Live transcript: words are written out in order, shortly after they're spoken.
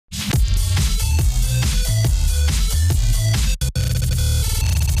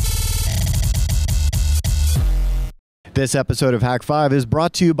This episode of Hack 5 is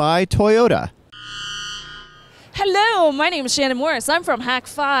brought to you by Toyota. Hello, my name is Shannon Morris. I'm from Hack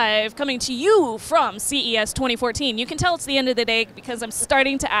 5, coming to you from CES 2014. You can tell it's the end of the day because I'm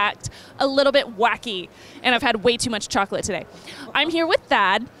starting to act a little bit wacky, and I've had way too much chocolate today. I'm here with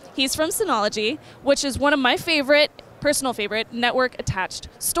Thad. He's from Synology, which is one of my personal favorite, network-attached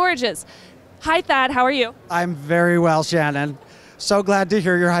storages. Hi, Thad. How are you? I'm very well, Shannon. So glad to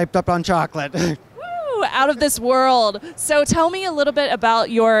hear you're hyped up on chocolate. Woo, out of this world. So tell me a little bit about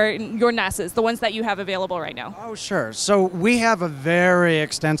your NASs, the ones that you have available right now. Oh, sure. So we have a very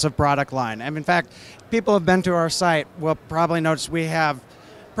extensive product line. And in fact, people have been to our site will probably notice we have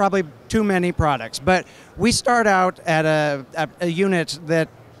probably too many products. But we start out at a unit that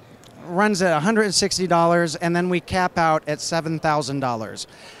runs at $160, and then we cap out at $7,000.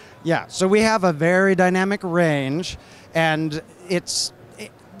 Yeah, so we have a very dynamic range, and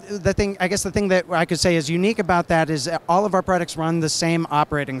the thing that I could say is unique about that is that all of our products run the same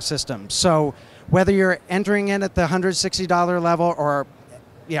operating system. So whether you're entering in at the $160 level or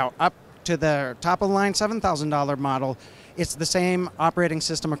up to the top of the line $7,000 model, it's the same operating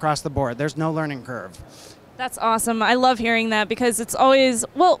system across the board. There's no learning curve. That's awesome. I love hearing that because it's always,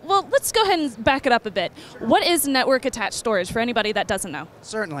 well, let's go ahead and back it up a bit. What is network-attached storage for anybody that doesn't know?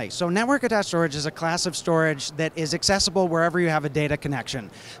 Certainly. So network-attached storage is a class of storage that is accessible wherever you have a data connection.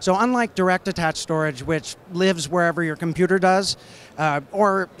 So unlike direct-attached storage, which lives wherever your computer does,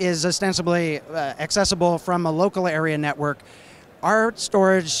 or is ostensibly accessible from a local area network, our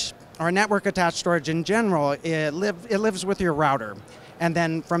storage, our network-attached storage in general, it lives with your router. And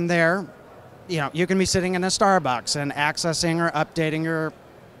then from there, you can be sitting in a Starbucks and accessing or updating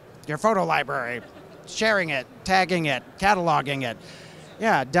your photo library, sharing it, tagging it, cataloging it.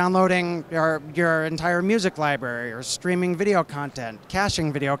 Yeah, downloading your entire music library or streaming video content,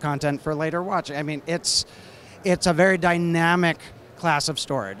 caching video content for later watching. I mean, it's a very dynamic class of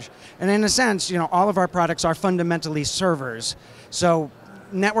storage. And in a sense, all of our products are fundamentally servers. So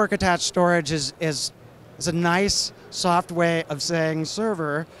network attached storage is a nice, soft way of saying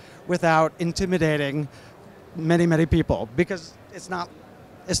server without intimidating many, many people, because it's not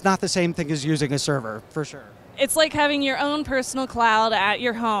the same thing as using a server, for sure. It's like having your own personal cloud at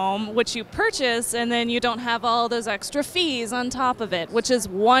your home, which you purchase, and then you don't have all those extra fees on top of it, which is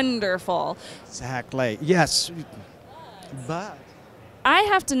wonderful. Exactly. Yes. But I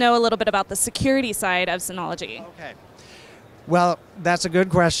have to know a little bit about the security side of Synology. Okay. Well, that's a good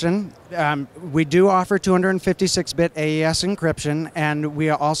question. We do offer 256-bit AES encryption, and we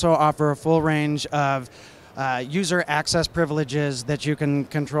also offer a full range of user access privileges that you can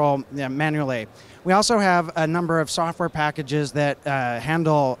control manually. We also have a number of software packages that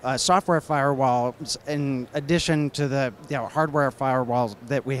handle software firewalls in addition to the hardware firewalls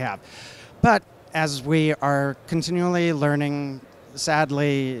that we have. But as we are continually learning,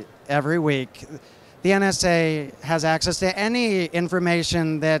 sadly, every week, the NSA has access to any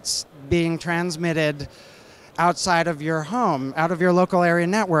information that's being transmitted outside of your home, out of your local area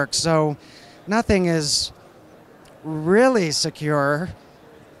network. So nothing is really secure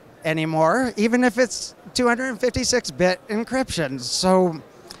anymore, even if it's 256-bit encryption. So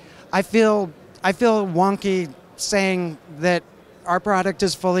I feel wonky saying that our product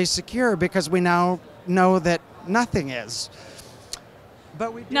is fully secure because we now know that nothing is.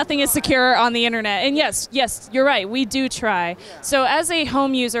 Nothing is secure on the internet. And yes, you're right. We do try. Yeah. So as a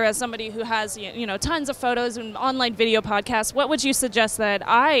home user, as somebody who has tons of photos and online video podcasts, what would you suggest that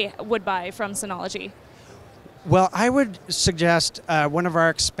I would buy from Synology? Well, I would suggest one of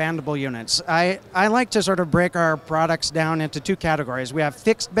our expandable units. I like to sort of break our products down into two categories. We have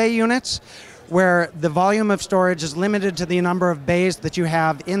fixed bay units, where the volume of storage is limited to the number of bays that you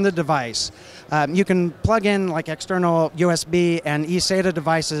have in the device. You can plug in like external USB and eSATA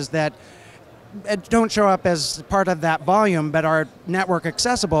devices that don't show up as part of that volume, but are network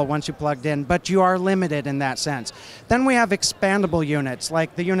accessible once you plugged in, but you are limited in that sense. Then we have expandable units,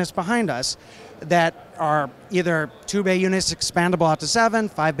 like the units behind us, that are either 2-bay units expandable out to 7,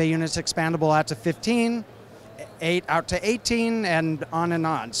 5-bay units expandable out to 15, 8 out to 18, and on and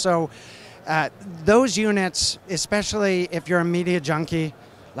on. So those units, especially if you're a media junkie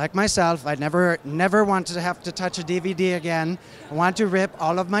like myself, I never want to have to touch a DVD again. I want to rip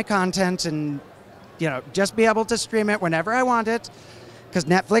all of my content and just be able to stream it whenever I want it, because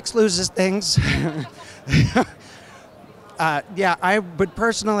Netflix loses things. I would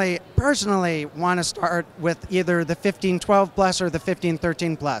personally want to start with either the 1512 Plus or the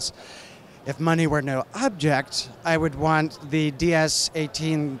 1513 Plus. If money were no object, I would want the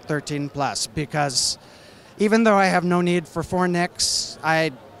DS1813 Plus, because even though I have no need for 4 NICs,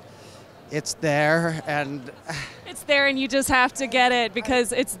 it's there, and It's there and you just have to get it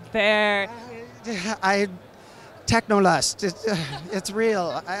because it's there. Technolust. It's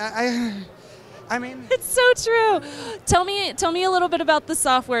real. I mean, it's so true. Tell me a little bit about the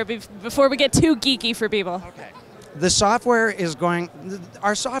software before we get too geeky for people. Okay. The software is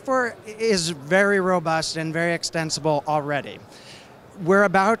our software is very robust and very extensible already. We're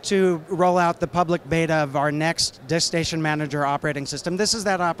about to roll out the public beta of our next Disk Station Manager operating system. This is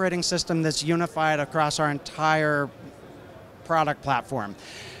that operating system that's unified across our entire product platform.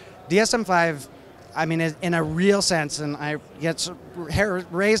 DSM-5, I mean, in a real sense, and I get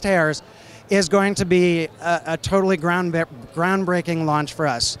raised hairs, is going to be a totally groundbreaking launch for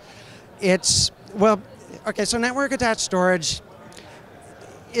us. Okay, so network attached storage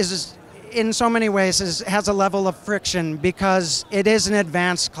is, in so many ways, has a level of friction because it is an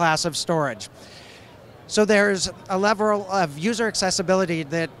advanced class of storage. So there's a level of user accessibility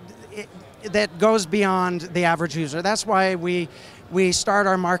that goes beyond the average user. That's why we start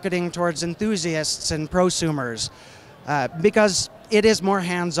our marketing towards enthusiasts and prosumers, because it is more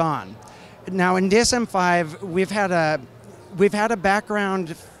hands-on. Now in DSM-5, we've had a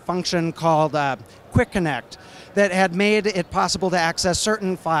background function called Quick Connect that had made it possible to access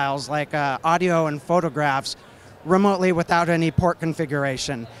certain files like audio and photographs remotely without any port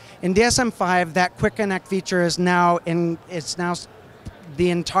configuration. In DSM-5, that Quick Connect feature is now the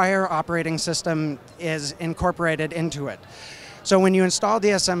entire operating system is incorporated into it. So when you install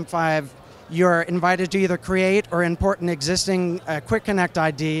DSM-5, you're invited to either create or import an existing Quick Connect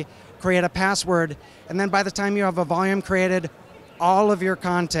ID, create a password, and then by the time you have a volume created, all of your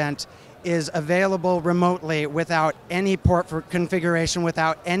content is available remotely without any port for configuration,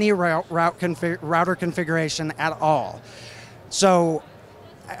 without any router configuration at all. So,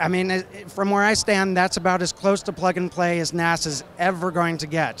 I mean, from where I stand, that's about as close to plug and play as NAS is ever going to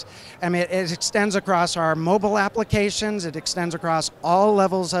get. I mean, it extends across our mobile applications, it extends across all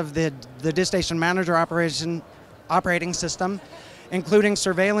levels of the Disk Station Manager operating system, including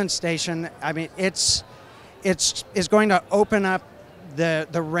surveillance station. I mean, it's going to open up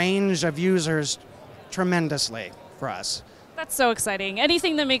the range of users tremendously for us. That's so exciting.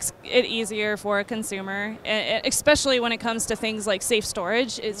 Anything that makes it easier for a consumer, especially when it comes to things like safe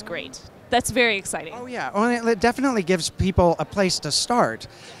storage, is great. That's very exciting. Oh yeah, well, it definitely gives people a place to start.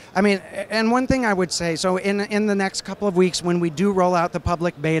 I mean, and one thing I would say, so in the next couple of weeks when we do roll out the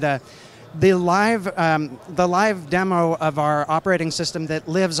public beta, the live demo of our operating system that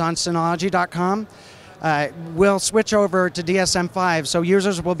lives on Synology.com will switch over to DSM-5, so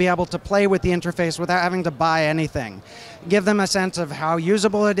users will be able to play with the interface without having to buy anything. Give them a sense of how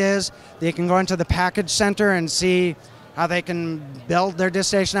usable it is. They can go into the package center and see how they can build their disk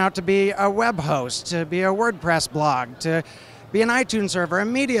station out to be a web host, to be a WordPress blog, to be an iTunes server, a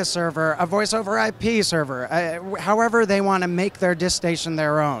media server, a voice over IP server, however they want to make their disk station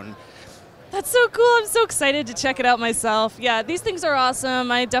their own. That's so cool. I'm so excited to check it out myself. Yeah, these things are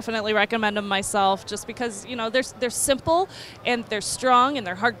awesome. I definitely recommend them myself just because, you know, they're simple and they're strong and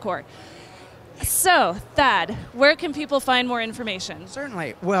they're hardcore. So, Thad, where can people find more information?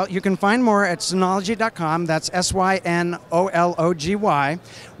 Certainly. Well, you can find more at Synology.com. That's Synology.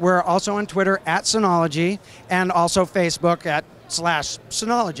 We're also on Twitter at Synology and also Facebook at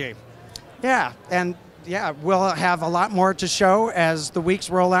 /Synology. Yeah, and yeah, we'll have a lot more to show as the weeks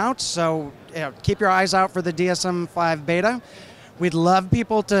roll out, so keep your eyes out for the DSM-5 beta. We'd love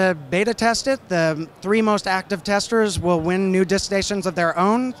people to beta test it. The 3 most active testers will win new disk stations of their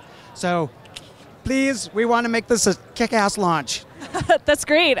own, so please, we want to make this a kick-ass launch. That's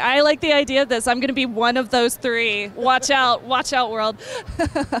great. I like the idea of this. I'm going to be one of those 3. Watch out, world.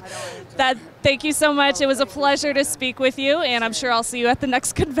 Thank you so much. It was a pleasure to speak with you, and I'm sure I'll see you at the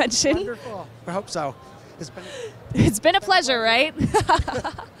next convention. Wonderful. I hope so. It's been a pleasure, right?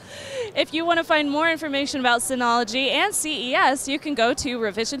 If you want to find more information about Synology and CES, you can go to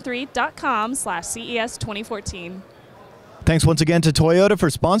revision3.com/CES 2014. Thanks once again to Toyota for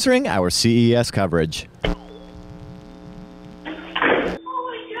sponsoring our CES coverage.